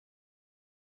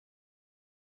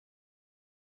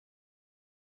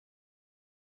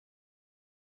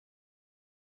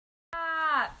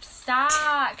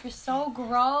Stop. You're so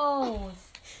gross.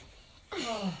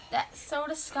 That's so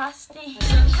disgusting.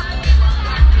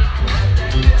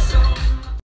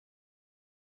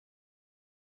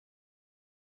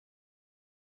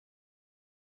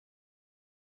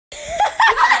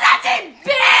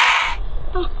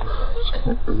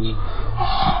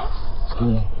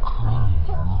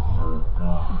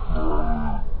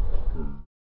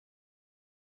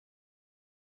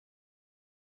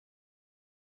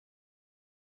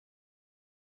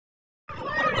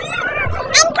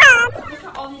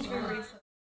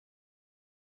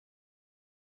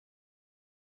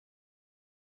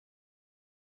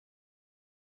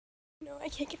 No, I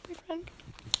can't get a boyfriend.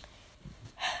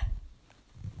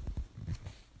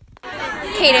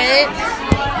 Cadence.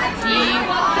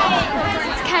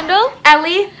 It's Kendall,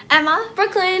 Ellie, Emma,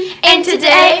 Brooklyn, and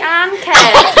today I'm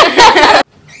Kev.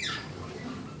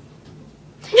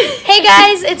 Hey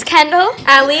guys, it's Kendall,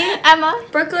 Ellie, Emma,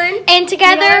 Brooklyn, and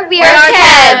together we are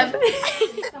Kev.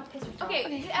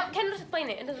 Okay, Kendall, explain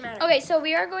it. It doesn't matter. Okay, so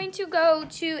we are going to go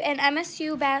to an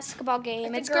MSU basketball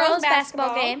game. It's girls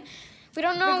basketball game. We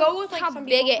don't know how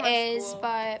big it is,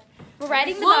 but we're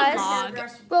riding the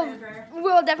bus.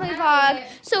 We'll definitely vlog.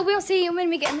 So we'll see you when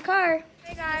we get in the car.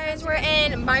 Hey guys, we're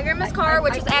in my grandma's car,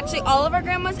 which is actually all of our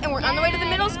grandmas, and we're on the way to the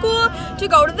middle school to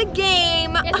go to the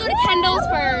game. We have to go to Kendall's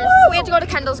first. We have to go to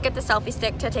Kendall's, get the selfie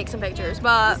stick to take some pictures,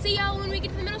 but we'll see y'all when we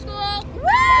get to the middle school.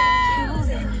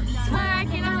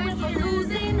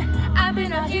 I've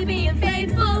been out here being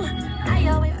faithful. Hey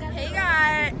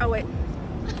guys. Oh wait.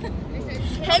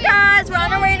 Hey guys, we're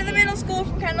on our way to the middle school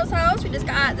from Kendall's house. We just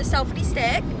got the selfie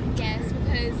stick. Yes,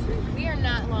 because we are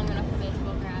not long enough for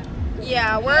baseball crowd.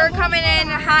 Yeah, we're coming in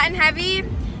hot and heavy,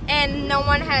 and no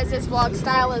one has this vlog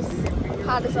style as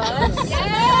hot as us.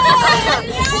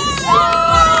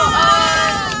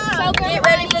 So get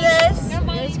ready for this.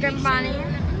 There's Grandma Bonnie.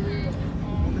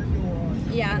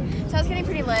 Yeah, so it's getting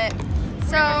pretty lit.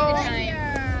 So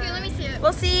Here, let me see it.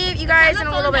 we'll see you guys in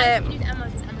a little bit.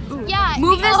 Yeah,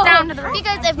 Move this down to the right.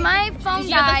 Because if my phone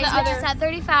dies, which is at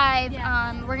 35,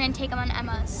 we're gonna take them on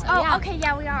Emma's. So, yeah. Okay,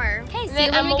 yeah, we are. Okay, see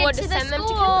you when we get to the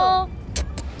school.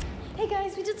 Hey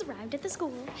guys, we just arrived at the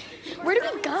school. Where do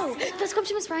we go? Let's go up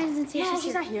to Miss Ryan's and see if she's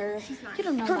she's here. not here. She's not. You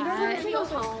don't know that. Her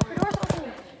door's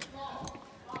open.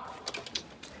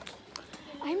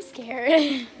 I'm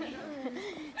scared.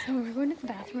 So we're going to the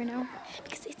bathroom right now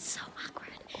because it's so awkward.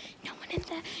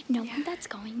 No one that's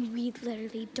going, we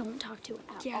literally don't talk to at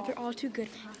all. Yeah, they're all too good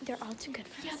for us. They're all too good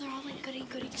for us. Yeah, they're all like goody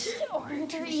goodies. Or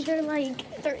they're either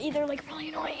like really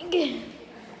annoying. Yeah,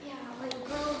 like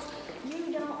girls,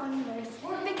 you don't understand.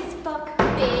 We're big as fuck,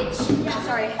 bitch. Yeah,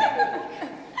 sorry.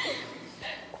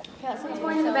 Yeah, someone's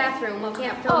going to the bathroom. We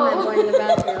can't film them going to the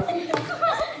bathroom.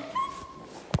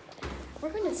 We're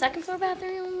going to the second floor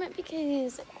bathroom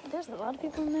because there's a lot of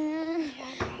people in there.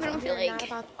 Yeah, we don't feel like.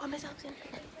 Oh, Miss Alexander.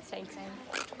 Same.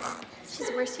 She's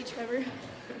the worst teacher ever.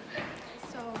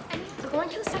 So we're going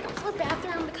to the second floor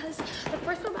bathroom because the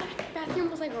first floor bathroom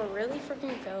was like really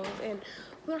freaking filled, and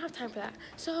we don't have time for that.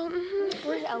 So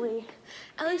where's Ellie?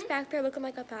 Ellie's back there looking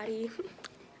like a thotty.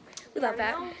 We love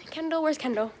that. Kendall, where's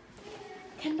Kendall?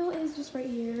 Kendall is just right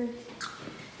here.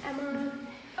 Emma.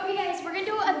 Okay, guys, we're gonna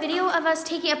do a video of us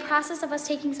taking a process of us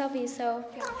taking selfies. So.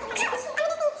 Yeah.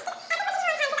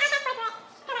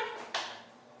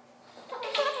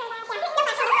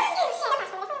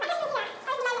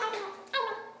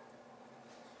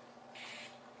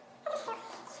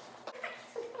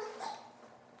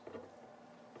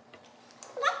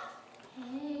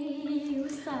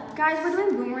 Guys, we're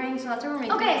doing boomerang, so that's what we're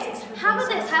making. Okay, how about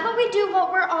this? How about we do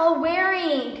what we're all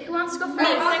wearing? Who wants to go first?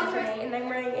 And I'm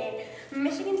wearing a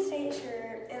Michigan State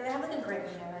shirt, and I have like a gray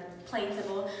banner, plain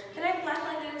simple. Then I have black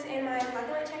leggings and my black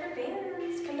and white checkered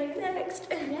bands. Come to next.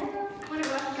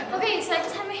 Yeah. Okay, so I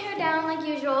just have my hair down like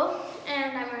usual,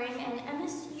 and I'm wearing an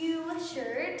MSU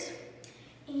shirt,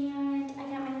 and I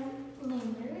got my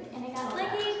lanyard, and I got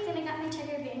leggings, and I got my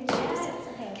checkered bands.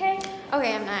 Okay.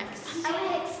 Okay, I'm next. I'm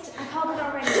next. I called it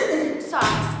already.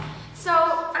 Socks. So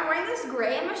I'm wearing this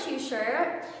gray MSU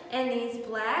shirt and these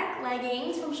black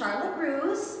leggings from Charlotte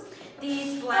Russe.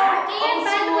 These black. And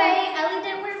by the way, Ellie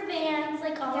didn't wear Vans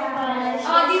like all of us.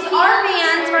 These are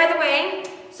Vans, by the way.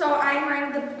 So I'm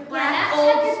wearing the black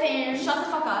old. Vans. Shut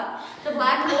the fuck up. The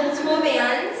black old school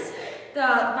Vans.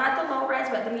 Not the low rise,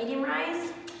 but the medium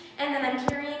rise. And then I'm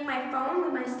carrying my phone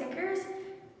with my stickers.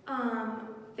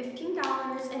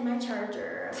 $15 in my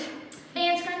charger.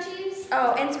 And scrunchies.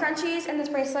 Oh, and scrunchies and this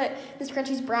bracelet. This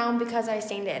scrunchie's brown because I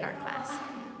stained it in art class.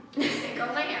 Go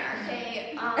my hair.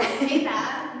 Okay, take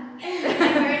that. I'm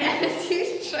wearing an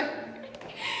MSU shirt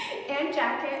and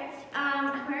jacket.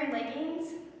 I'm wearing leggings.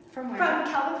 From where? From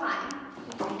Calvin Klein.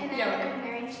 And then I'm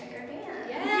wearing sugar bands.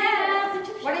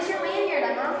 Yes. What is your lanyard,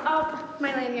 Emma? Oh,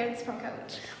 my lanyard's from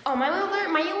Coach. Oh, my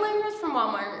lanyard's from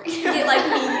Walmart. You like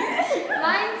me?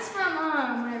 Mine's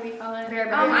from, whatever you call it. I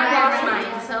lost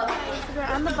mine, so. We're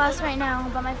on the bus right now,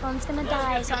 but my phone's gonna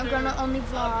die, so I'm gonna only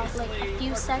vlog like a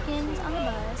few seconds on the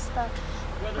bus. But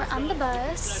we're on the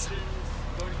bus,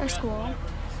 or school.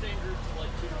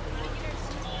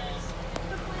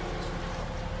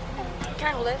 Can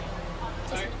I hold it?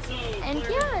 And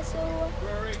yeah, so.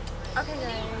 Okay,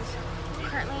 guys.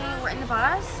 Currently, we're in the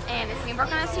bus, and it's me,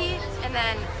 Brooke, on a seat, and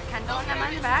then Kendall and Emma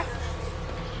in the back.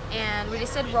 And we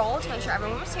just did roll to make sure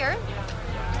everyone was here.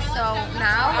 So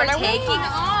now we're taking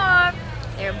off.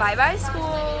 They're bye-bye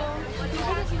school.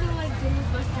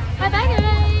 Bye-bye,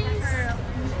 guys.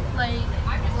 Like,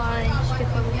 lunch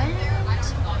before we went.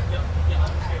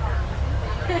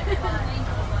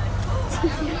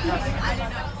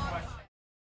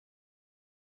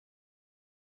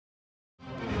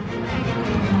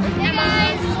 Hey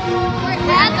guys,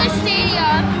 we're at the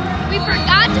stadium. We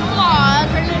forgot to vlog,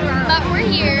 but we're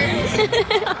here.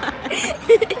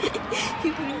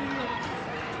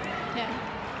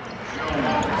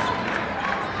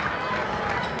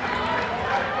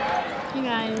 You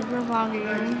guys, we're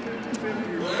vlogging.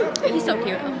 He's so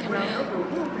cute.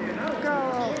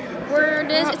 Girl,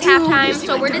 it's halftime,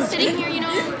 so we're just sitting here, you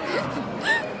know.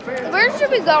 Where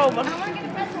should we go?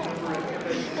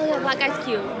 Oh, yeah, black guy's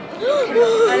cute.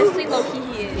 Honestly, low-key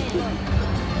he is.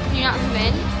 Can you not zoom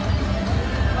in?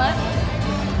 What?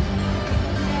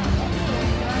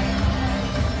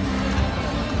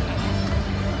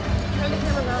 Turn the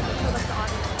camera around to show like the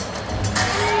audience.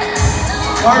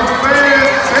 Our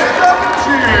fans, stand up and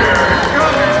cheer.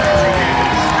 Coming to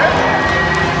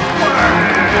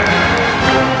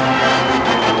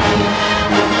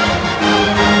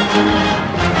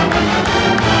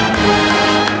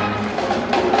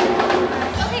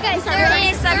Okay guys, there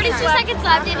is 32 seconds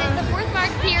left. It is the fourth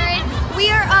mark period. We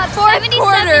are up Fourth 77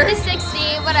 quarter. to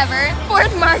 60, whatever.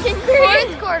 Fourth marking period.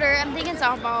 Fourth quarter. I'm thinking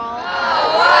softball.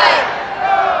 White.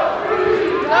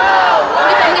 Go white.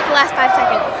 We can get the last 5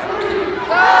 seconds.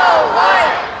 Go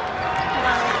white.